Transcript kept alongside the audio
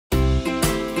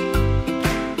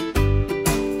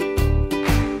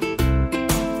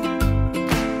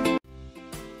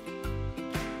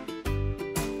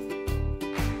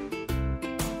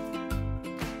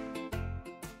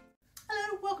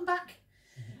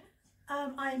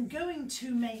I'm going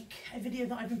to make a video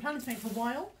that I've been planning to make for a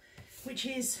while, which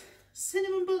is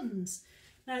cinnamon buns.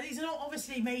 Now these are not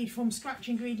obviously made from scratch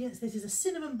ingredients. This is a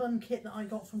cinnamon bun kit that I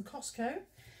got from Costco.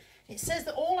 It says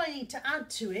that all I need to add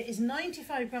to it is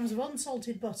 95 grams of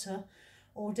unsalted butter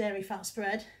or dairy fat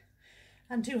spread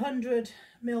and 200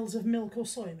 mils of milk or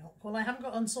soy milk. Well, I haven't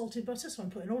got unsalted butter, so I'm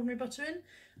putting ordinary butter in.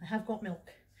 I have got milk.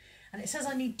 And it says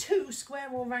I need 2 square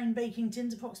or round baking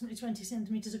tins, approximately 20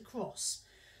 centimetres across.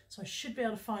 So I should be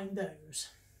able to find those.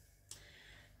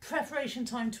 Preparation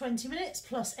time 20 minutes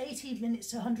plus 80 minutes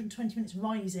to 120 minutes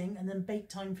rising, and then bake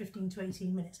time 15 to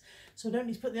 18 minutes. So I don't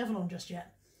need to put the oven on just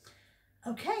yet.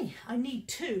 Okay, I need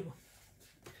 2.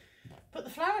 Put the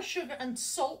flour, sugar and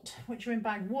salt, which are in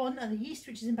bag 1, and the yeast,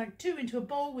 which is in bag 2, into a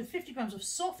bowl with 50 grams of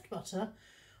soft butter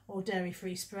or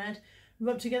dairy-free spread.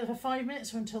 Rub together for 5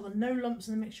 minutes or until there are no lumps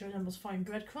and the mixture resembles fine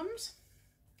breadcrumbs.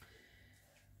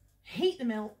 Heat the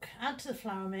milk, add to the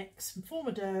flour mix, form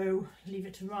a dough, leave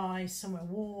it to rise somewhere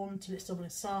warm till it's double in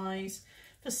size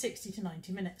for 60 to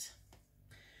 90 minutes.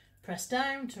 Press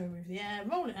down to remove the air,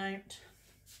 roll it out.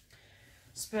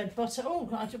 Spread butter. Oh,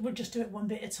 we'll just do it one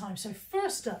bit at a time. So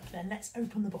first up then, let's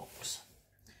open the box.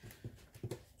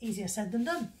 Easier said than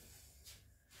done.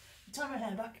 Tie my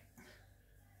hair back.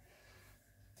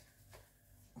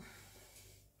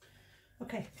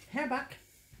 Okay, hair back.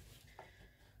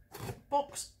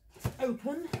 Box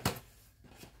open.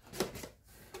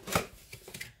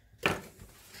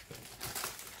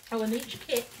 Oh, and each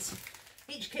kit,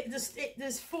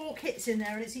 there's 4 kits in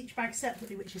there, and it's each bag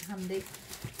separately, which is handy.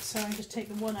 So I just take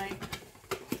the one out.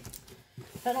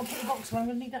 Then I'll put the box away. I'm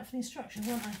going to need that for the instructions,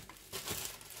 won't I?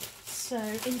 So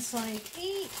inside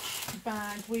each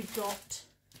bag we've got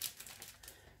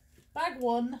bag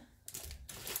 1,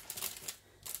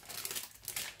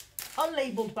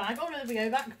 unlabelled bag. Oh no, there we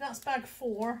go. That's bag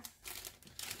 4.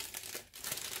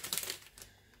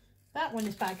 That one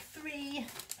is bag 3,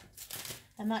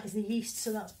 and that is the yeast,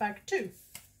 so that's bag 2.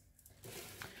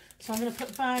 So I'm going to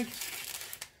put bag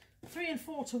 3 and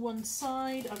 4 to one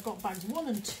side. I've got bags 1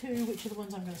 and 2, which are the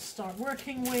ones I'm going to start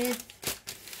working with.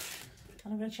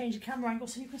 And I'm going to change the camera angle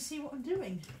so you can see what I'm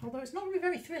doing. Although it's not going to be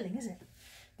very thrilling, is it?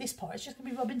 This part, it's just going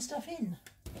to be rubbing stuff in.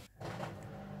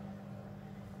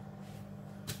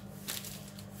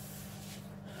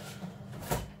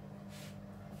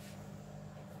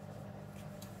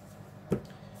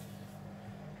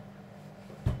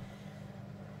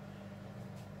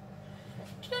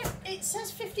 It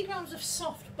says 50 grams of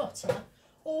soft butter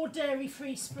or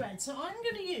dairy-free spread, so I'm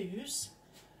going to use...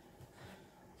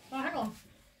 Oh, hang on.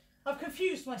 I've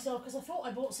confused myself because I thought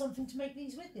I bought something to make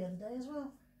these with the other day as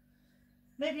well.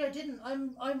 Maybe I didn't.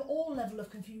 I'm all level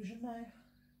of confusion now.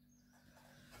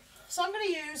 So I'm going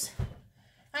to use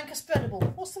Anchor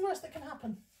Spreadable. What's the worst that can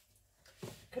happen?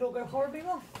 Could all go horribly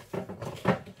wrong.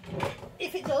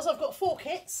 If it does, I've got 4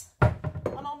 kits, and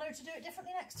I'll know to do it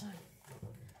differently next time.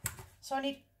 So I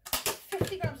need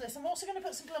 50 grams of this. I'm also going to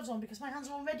put some gloves on because my hands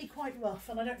are already quite rough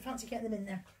and I don't fancy getting them in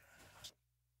there.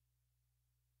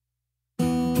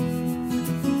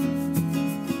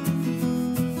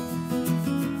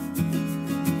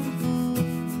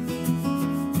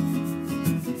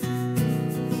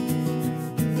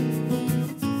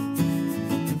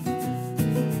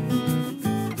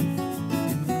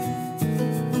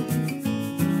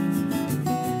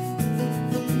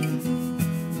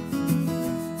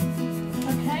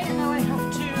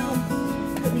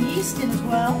 In as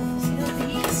well. See, there's the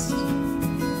yeast. A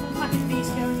packet of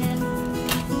yeast going in.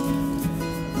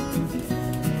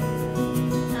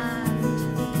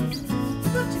 And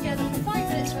rub together for 5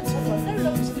 minutes until there are no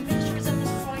lumps and the mixture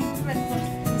resembles fine breadcrumbs.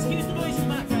 Excuse the noise in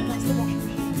the background, that's the washing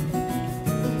machine.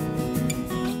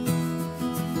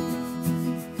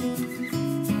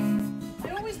 I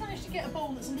always manage to get a bowl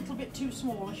that's a little bit too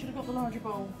small. I should have got the larger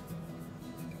bowl.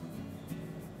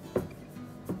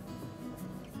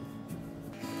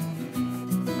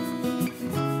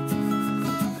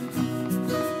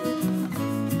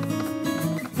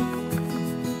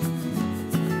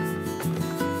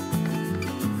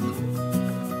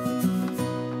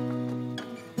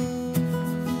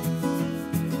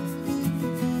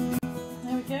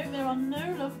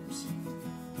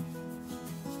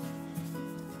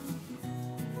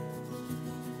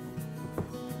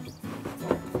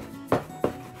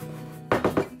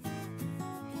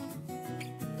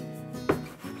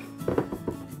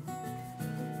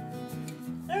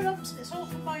 It's all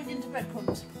combined into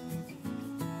breadcrumbs.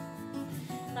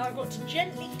 Now I've got to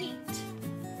gently heat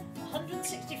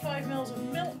 165 ml of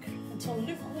milk until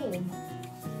lukewarm.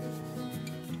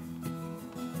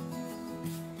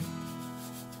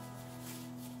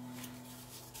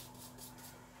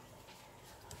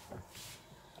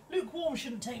 lukewarm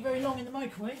shouldn't take very long in the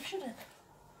microwave, should it?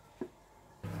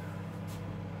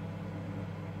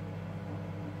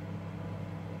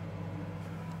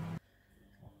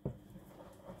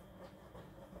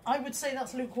 I would say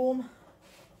that's lukewarm.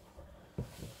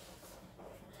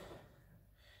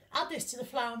 Add this to the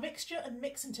flour mixture and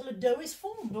mix until a dough is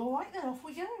formed. All right then, off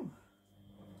we go.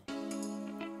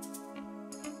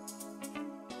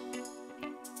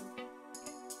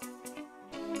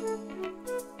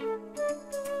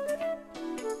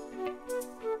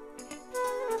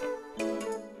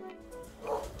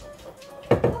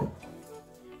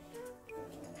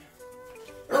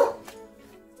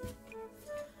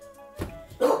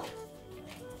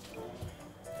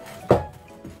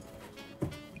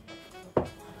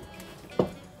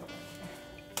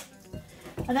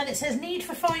 And then it says knead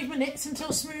for 5 minutes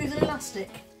until smooth and elastic.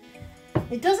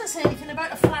 It doesn't say anything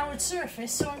about a floured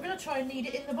surface, so I'm going to try and knead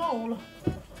it in the bowl.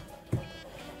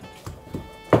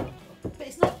 But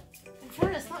it's not, in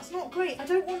fairness, that's not great. I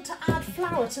don't want to add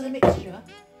flour to the mixture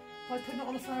by putting it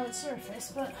on a floured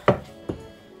surface, but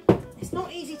it's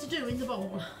not easy to do in the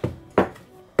bowl.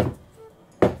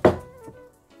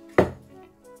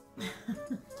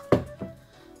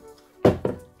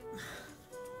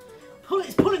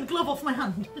 It's pulling the glove off my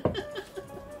hand.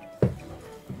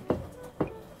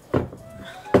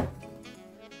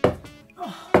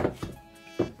 Oh.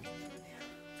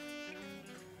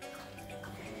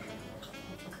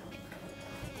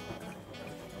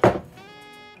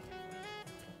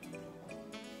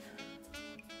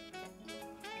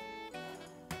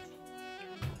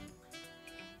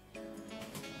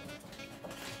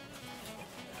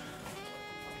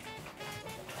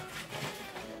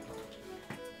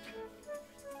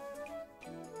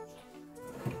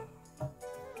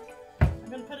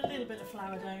 I'm going to put a little bit of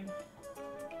flour down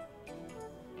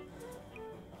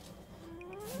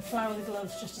and flour the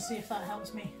gloves just to see if that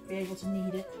helps me be able to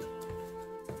knead it.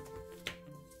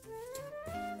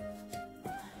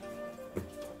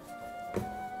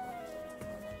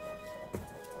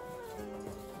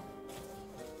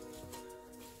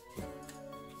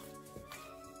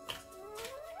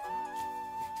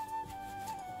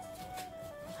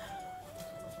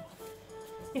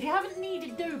 If you haven't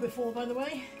kneaded dough before, by the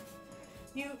way,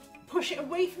 you push it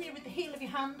away from you with the heel of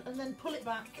your hand and then pull it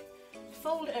back,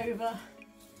 fold it over,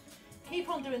 keep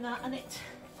on doing that, and it,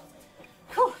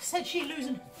 said she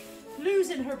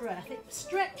losing her breath, it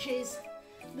stretches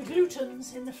the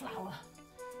glutens in the flour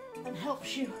and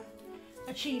helps you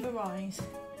achieve a rise.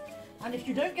 And if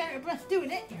you don't get out of breath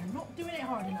doing it, you're not doing it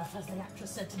hard enough, as the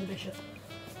actress said to the bishop.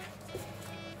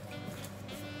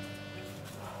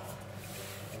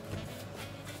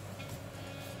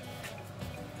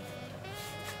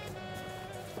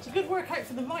 It's a good workout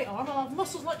for the right arm. I'll have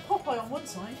muscles like Popeye on one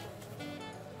side.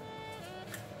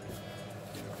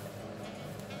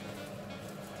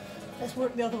 Let's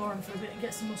work the other arm for a bit and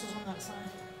get some muscles on that side.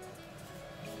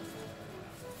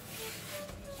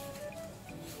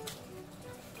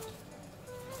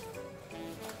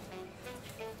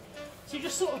 So you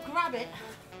just sort of grab it,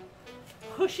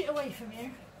 push it away from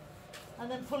you, and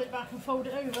then pull it back and fold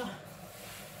it over.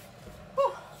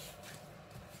 Whew.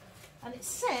 And it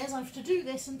says I have to do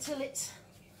this until it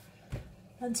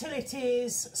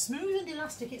is smooth and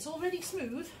elastic. It's already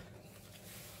smooth.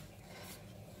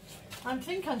 I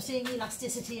think I'm seeing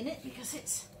elasticity in it because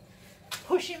it's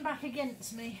pushing back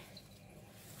against me.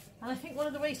 And I think one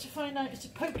of the ways to find out is to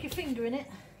poke your finger in it.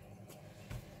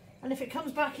 And if it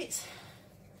comes back, it's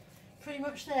pretty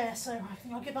much there. So I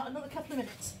think I'll give that another couple of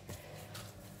minutes.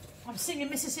 I'm singing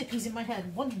Mississippi's in my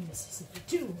head. 1 Mississippi,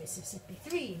 2 Mississippi,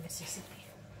 3 Mississippi.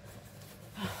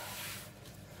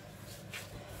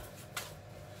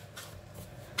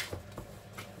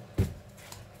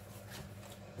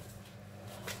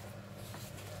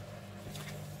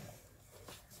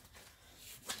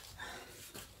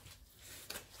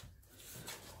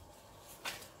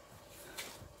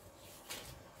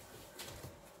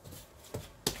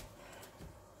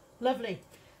 Lovely.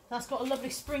 That's got a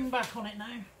lovely spring back on it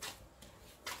now.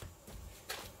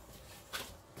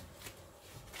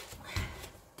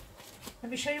 Let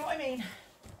me show you what I mean.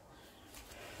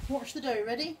 Watch the dough,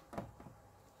 ready?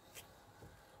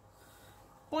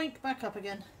 Boink, back up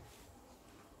again.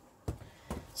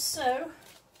 So,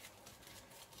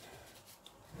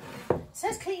 it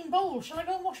says clean bowl. Shall I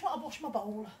go and wash my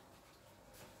bowl?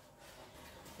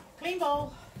 Clean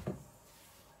bowl.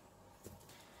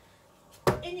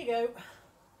 In you go.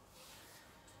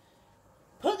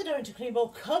 Put the dough into a clean bowl,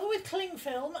 cover with cling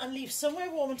film and leave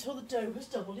somewhere warm until the dough has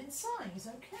doubled in size.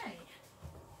 Okay.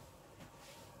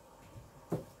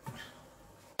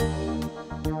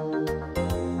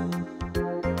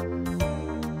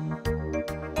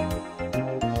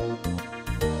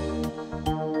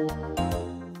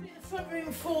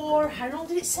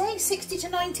 it say? 60 to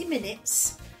 90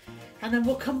 minutes. And then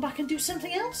we'll come back and do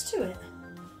something else to it.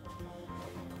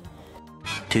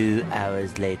 2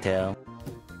 hours later.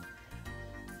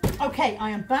 Okay, I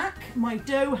am back. My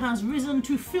dough has risen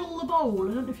to fill the bowl.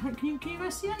 I don't know if can you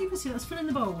guys see that? You can see that's filling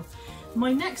the bowl.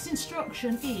 My next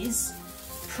instruction is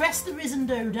press the risen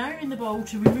dough down in the bowl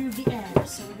to remove the air.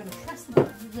 So we're going to press the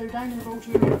dough down in the bowl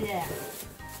to remove the air.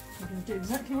 We're going to do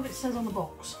exactly what it says on the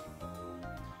box.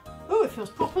 Oh, it feels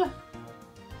proper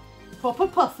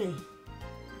puffy.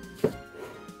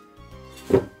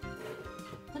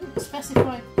 Didn't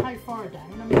specify how far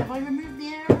down. I mean, have I removed the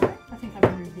air now? I think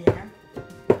I've removed the air.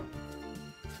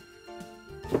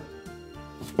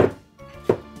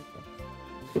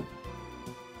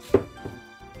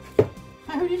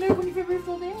 How do you know when you've removed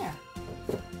all the air?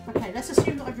 Okay, let's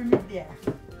assume that I've removed the air.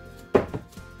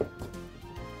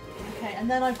 Okay, and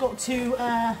then I've got to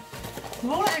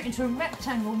roll it out into a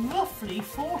rectangle roughly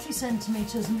 40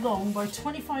 centimetres long by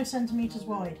 25 centimetres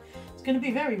wide. It's going to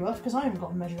be very rough because I haven't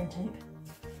got a measuring tape.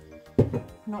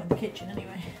 Not in the kitchen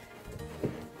anyway.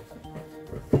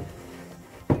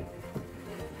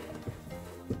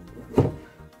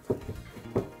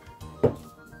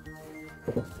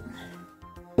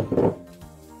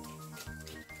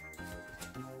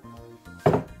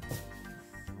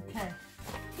 Okay,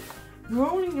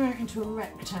 rolling it out into a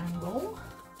rectangle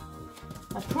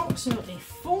approximately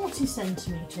 40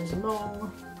 centimetres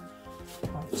long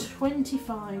by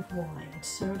 25 wide.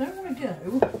 So I don't want to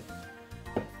go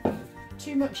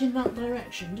too much in that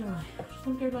direction, do I? I just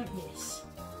want to go like this.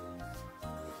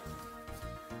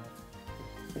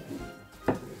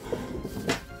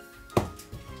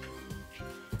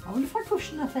 I wonder if I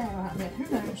push enough air out of it, who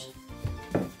knows?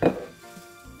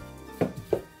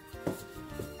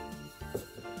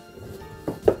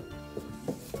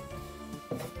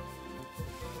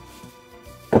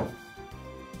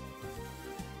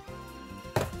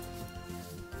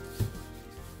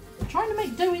 Trying to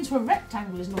make dough into a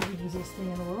rectangle is not the easiest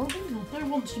thing in the world, is it? Dough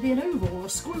wants to be an oval or a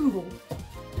screwball.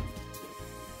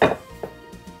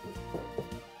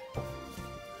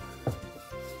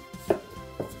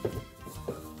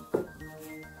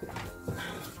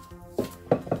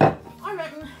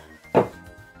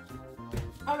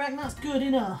 I reckon that's good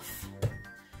enough.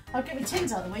 I'll get my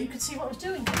tins out of the way, you could see what I was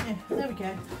doing, couldn't you? There we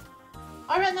go.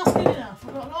 I reckon that's good enough.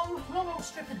 I've got a long old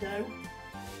strip of dough.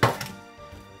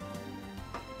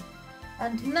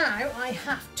 And now I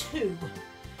have to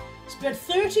spread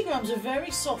 30 grams of very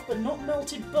soft but not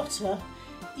melted butter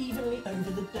evenly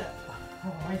over the dough.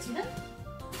 Alrighty then.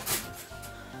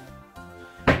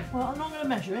 Well, I'm not going to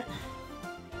measure it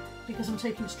because I'm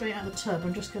taking it straight out of the tub.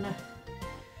 I'm just going to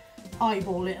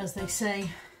eyeball it, as they say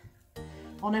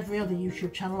on every other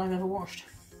YouTube channel I've ever watched.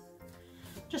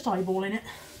 Just eyeballing it.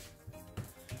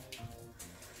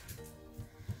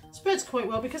 Spreads quite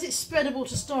well because it's spreadable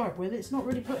to start with. It's not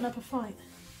really putting up a fight.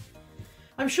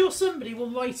 I'm sure somebody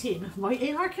will write in,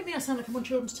 how can me I sound like I'm on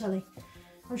children's telly?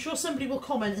 I'm sure somebody will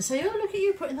comment and say, oh, look at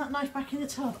you putting that knife back in the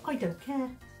tub. I don't care.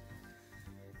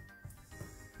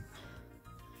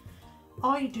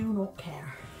 I do not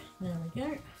care. There we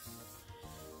go.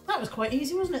 That was quite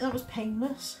easy, wasn't it? That was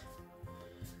painless.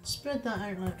 Spread that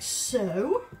out like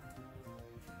so.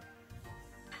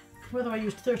 Whether I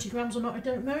used 30 grams or not, I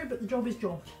don't know, but the job is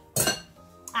jobbed.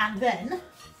 And then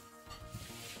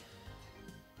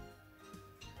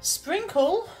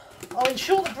sprinkle. I'll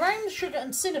ensure the brown sugar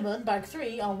and cinnamon, bag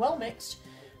 3, are well mixed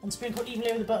and sprinkle evenly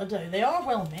over the butter dough. They are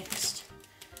well mixed.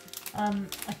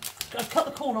 I've cut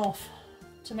the corn off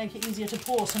to make it easier to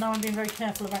pour, so now I'm being very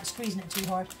careful about squeezing it too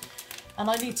hard. And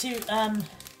I need to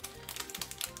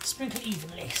sprinkle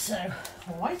evenly, so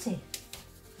alrighty.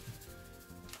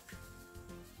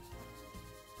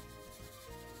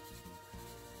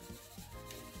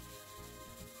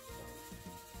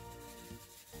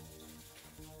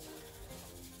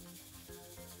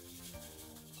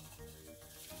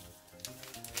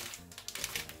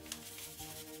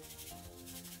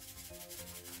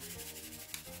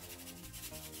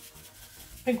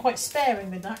 Been quite sparing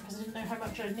with that because I didn't know how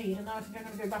much I'd need, and now I think I'm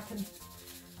going to go back and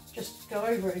just go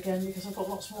over it again because I've got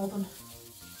lots more than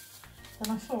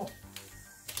I thought.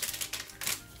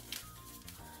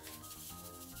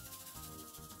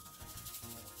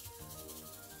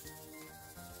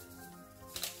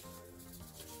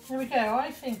 There we go. I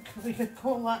think we could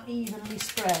call that evenly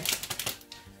spread.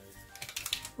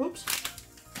 Oops.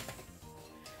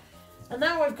 And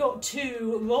now I've got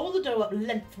to roll the dough up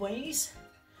lengthways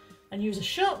and use a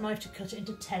sharp knife to cut it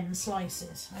into 10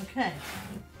 slices. Okay.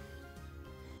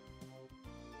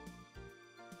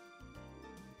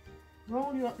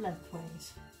 Roll you up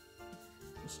lengthways.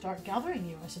 We'll start gathering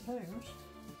you, I suppose.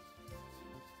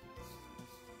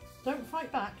 Don't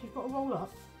fight back, you've got to roll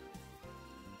up.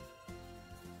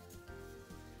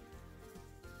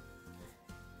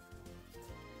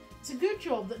 It's a good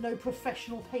job that no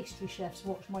professional pastry chefs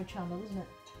watch my channel, isn't it?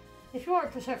 If you are a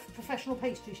professional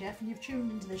pastry chef and you've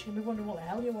tuned into this, you're going to be wondering what the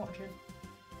hell you're watching.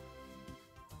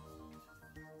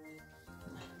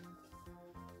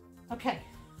 Okay,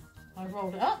 I've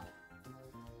rolled it up.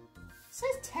 It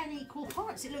says 10 equal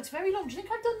parts. It looks very long. Do you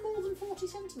think I've done more than 40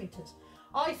 centimetres?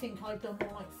 I think I've done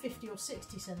more like 50 or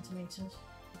 60 centimetres.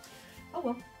 Oh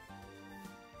well.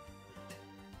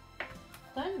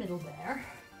 Down the middle there.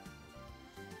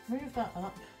 Move that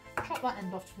up. Chop that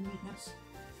end off for neatness.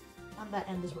 And that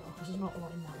end as well, because there's not a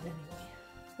lot in that anyway.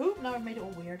 Oh, now I've made it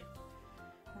all weird.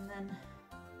 And then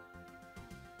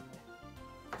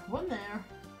one there.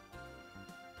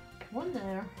 One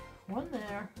there. One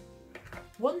there.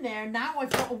 One there. Now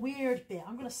I've got a weird bit.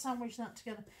 I'm going to sandwich that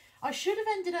together. I should have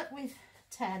ended up with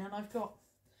 10 and I've got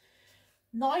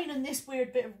 9 and this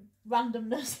weird bit of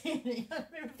randomness in it.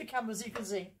 Move the camera so you can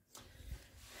see.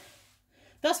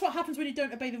 That's what happens when you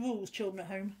don't obey the rules, children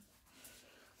at home.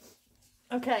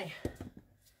 Okay.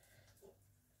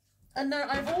 And now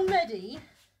I've already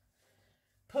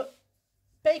put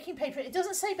baking paper. It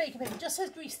doesn't say baking paper, it just says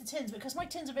grease the tins, because my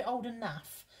tin's are a bit old and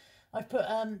naff. I've put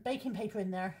baking paper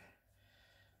in there.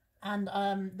 And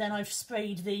then I've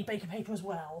sprayed the baking paper as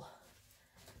well.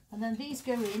 And then these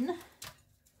go in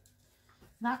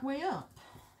that way up.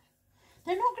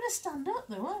 They're not going to stand up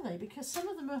though, are they? Because some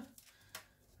of them are...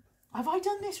 Have I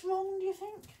done this wrong, do you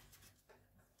think?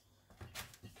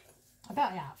 I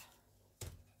bet I have.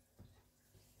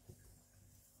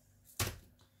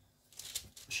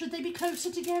 Should they be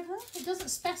closer together? It doesn't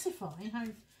specify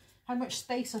how much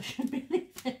space I should be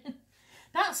leaving.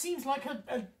 That seems like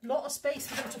a lot of space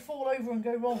for them to fall over and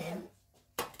go wrong in.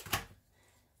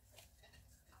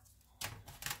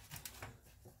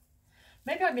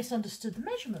 Maybe I misunderstood the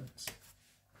measurements.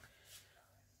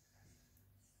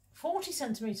 40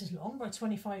 centimetres long by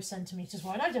 25 centimetres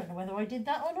wide. I don't know whether I did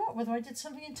that or not, whether I did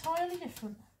something entirely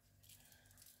different.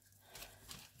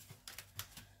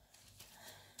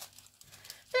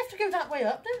 They have to go that way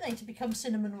up, don't they, to become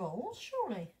cinnamon rolls,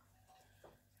 surely?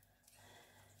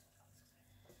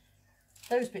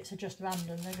 Those bits are just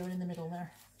random, they're going in the middle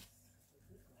there.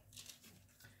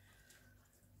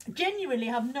 I genuinely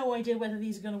have no idea whether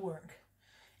these are going to work.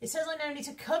 It says I now need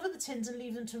to cover the tins and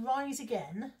leave them to rise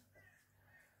again.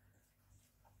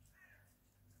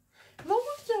 Roll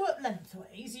the dough up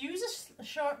lengthways, use a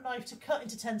sharp knife to cut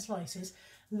into 10 slices,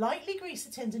 lightly grease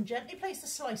the tins and gently place the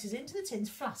slices into the tins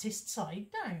flattest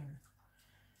side down.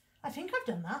 I think I've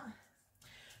done that.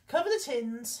 Cover the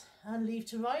tins and leave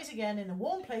to rise again in a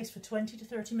warm place for 20 to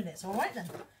 30 minutes. Alright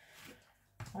then.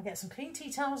 I'll get some clean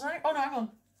tea towels out. Oh no, hang on.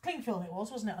 Cling film it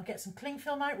was, wasn't it? I'll get some cling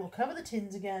film out, we'll cover the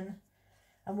tins again,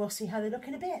 and we'll see how they look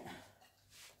in a bit.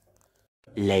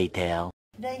 Later.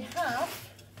 They have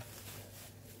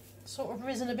sort of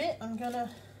risen a bit. I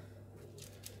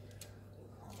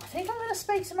think I'm gonna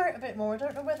space them out a bit more. I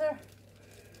don't know whether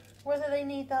they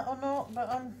need that or not, but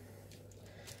I'm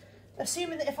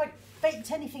assuming that if I baked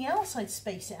anything else I'd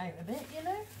space it out a bit, you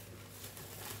know.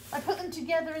 I put them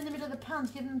together in the middle of the pan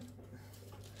to give them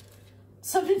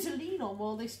something to lean on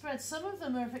while they spread. Some of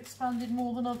them have expanded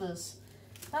more than others.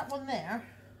 That one there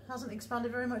hasn't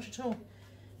expanded very much at all.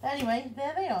 But anyway,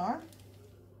 there they are.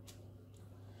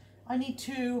 I need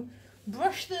to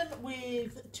brush them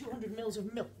with 200 mils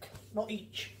of milk, not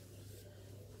each.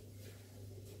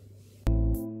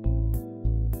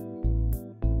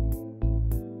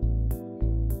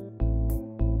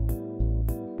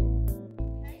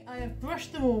 Okay, I have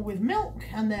brushed them all with milk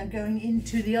and they're going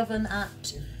into the oven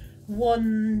at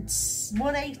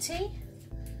 180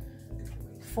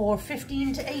 for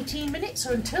 15 to 18 minutes,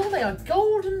 or until they are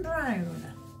golden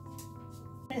brown.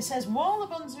 It says while the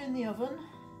buns are in the oven,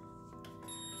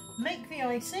 make the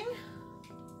icing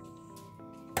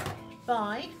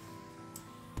by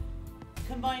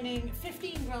combining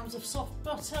 15 grams of soft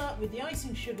butter with the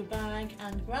icing sugar bag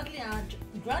and gradually add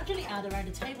around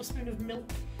a tablespoon of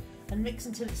milk and mix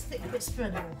until it's thick but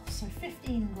spreadable. So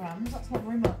 15 grams, that's not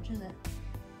very much, is it?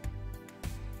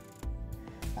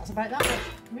 That's about that much,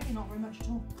 really not very much at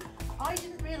all. I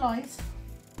didn't realise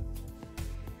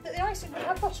that the icing would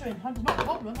have butter in. It's not a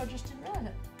problem, I just didn't realise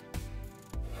it.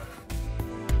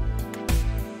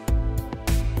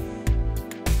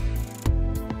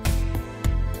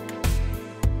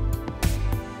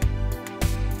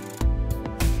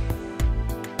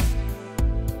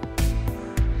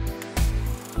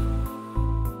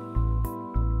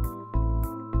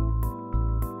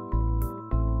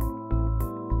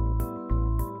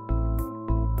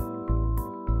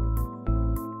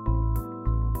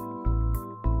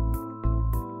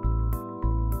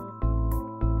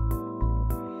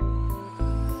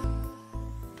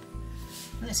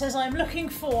 it says I'm looking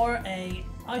for a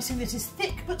icing that is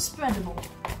thick but spreadable.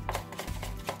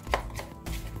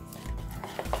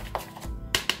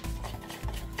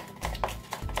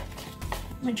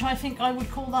 Which I think I would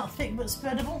call that thick but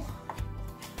spreadable.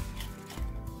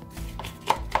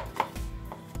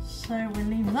 So we'll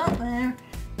leave that there.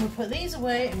 We'll put these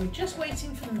away and we're just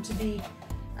waiting for them to be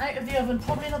out of the oven,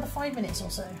 probably another 5 minutes or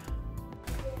so.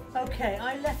 Okay,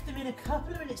 I left them in a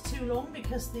couple of minutes too long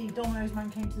because the Domino's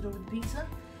man came to the door with the pizza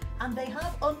and they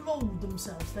have unrolled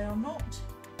themselves. They are not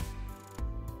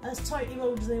as tightly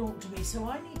rolled as they ought to be. So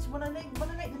I need to, when I make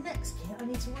the next kit, I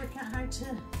need to work out how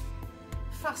to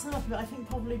fasten them up a bit. I think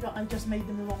probably that I just made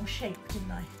them the wrong shape,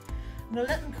 didn't I? I'm going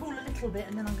to let them cool a little bit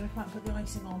and then I'm going to come out and put the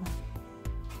icing on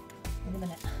in a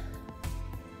minute.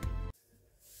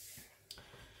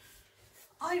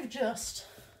 I've just,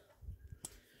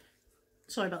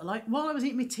 sorry about the light, while I was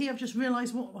eating my tea I've just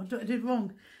realised what I did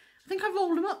wrong. I think I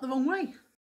rolled them up the wrong way.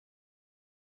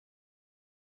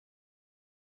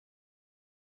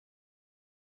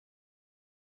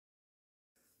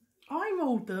 I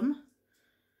rolled them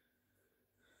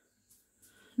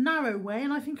narrow way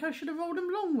and I think I should have rolled them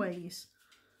long ways.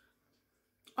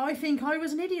 I think I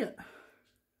was an idiot.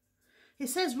 It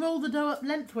says roll the dough up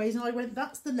lengthways and I went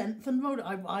that's the length and rolled it.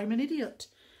 I'm an idiot.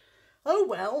 Oh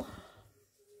well.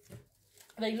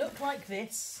 They look like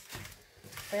this.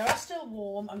 They are still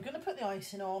warm. I'm going to put the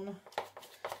icing on.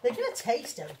 They're going to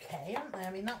taste okay, aren't they?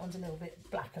 I mean, that one's a little bit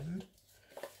blackened.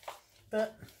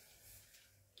 But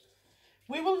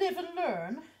we will live and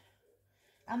learn.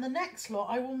 And the next lot,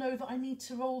 I will know that I need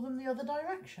to roll them the other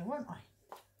direction, won't I?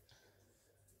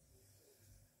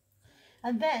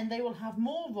 And then they will have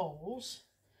more rolls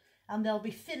and they'll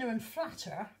be thinner and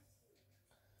flatter.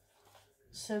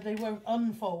 So they won't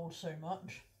unfold so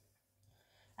much.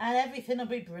 And everything will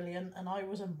be brilliant and I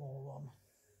was a moron.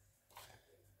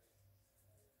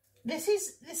 This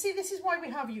is why we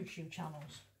have YouTube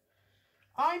channels.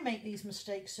 I make these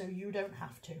mistakes so you don't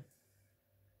have to.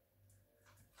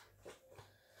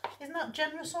 Isn't that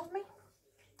generous of me?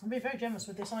 I'm being very generous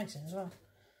with this icing as well.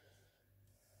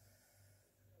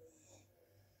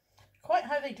 Quite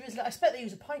how they drizzle it. I expect they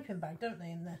use a piping bag, don't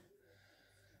they,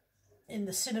 in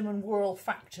the cinnamon whirl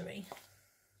factory.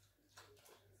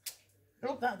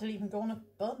 Oh, that didn't even go on a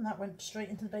bun. That went straight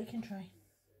into the baking tray.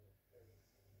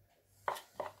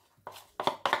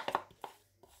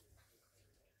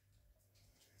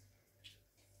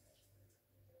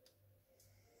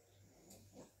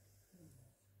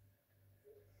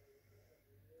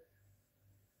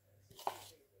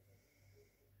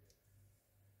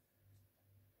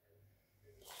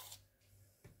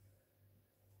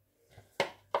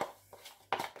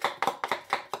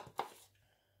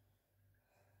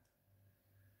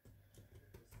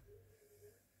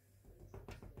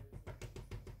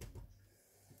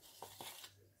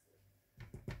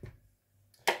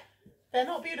 They're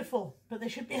not beautiful, but they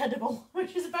should be edible,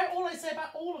 which is about all I say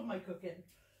about all of my cooking.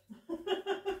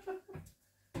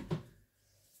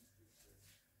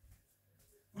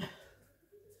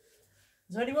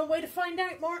 There's only one way to find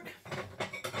out, Mark.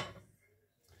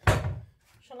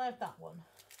 Shall I have that one?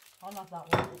 I'll have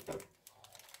that one.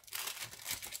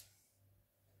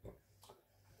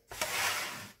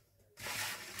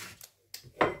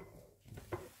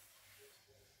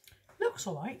 Looks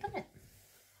alright, doesn't it?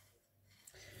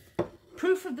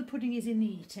 Proof of the pudding is in the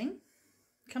eating.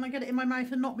 Can I get it in my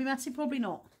mouth and not be messy? Probably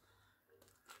not.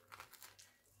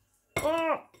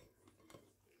 Oh!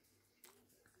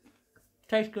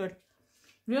 Tastes good.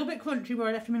 A little bit crunchy where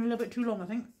I left them in a little bit too long, I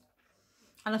think.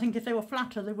 And I think if they were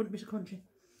flatter, they wouldn't be so crunchy.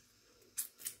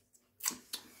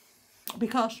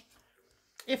 Because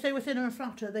if they were thinner and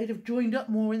flatter, they'd have joined up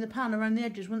more in the pan around the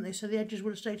edges, wouldn't they? So the edges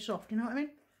would have stayed soft, you know what I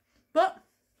mean? But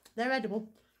they're edible.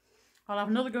 I'll have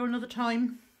another go another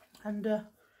time and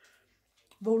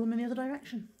roll them in the other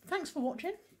direction. Thanks for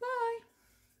watching. Bye.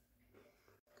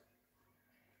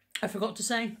 I forgot to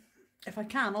say, if I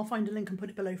can, I'll find a link and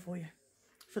put it below for you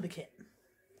for the kit.